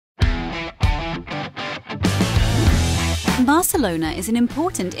Barcelona is an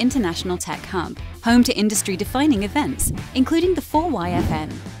important international tech hub, home to industry-defining events, including the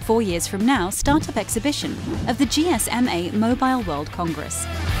 4YFN, 4 years from now, startup exhibition of the GSMA Mobile World Congress.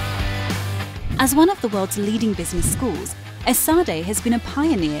 As one of the world's leading business schools, Esade has been a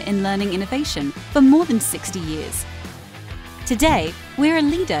pioneer in learning innovation for more than 60 years. Today, we're a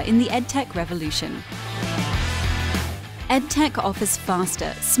leader in the Edtech revolution. Edtech offers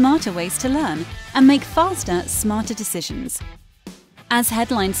faster, smarter ways to learn and make faster, smarter decisions. As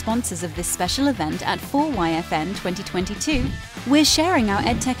headline sponsors of this special event at 4YFN22, we're sharing our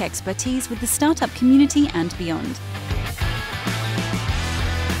Edtech expertise with the startup community and beyond.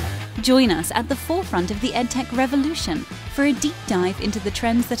 Join us at the forefront of the Edtech revolution for a deep dive into the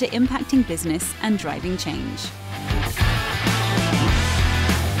trends that are impacting business and driving change.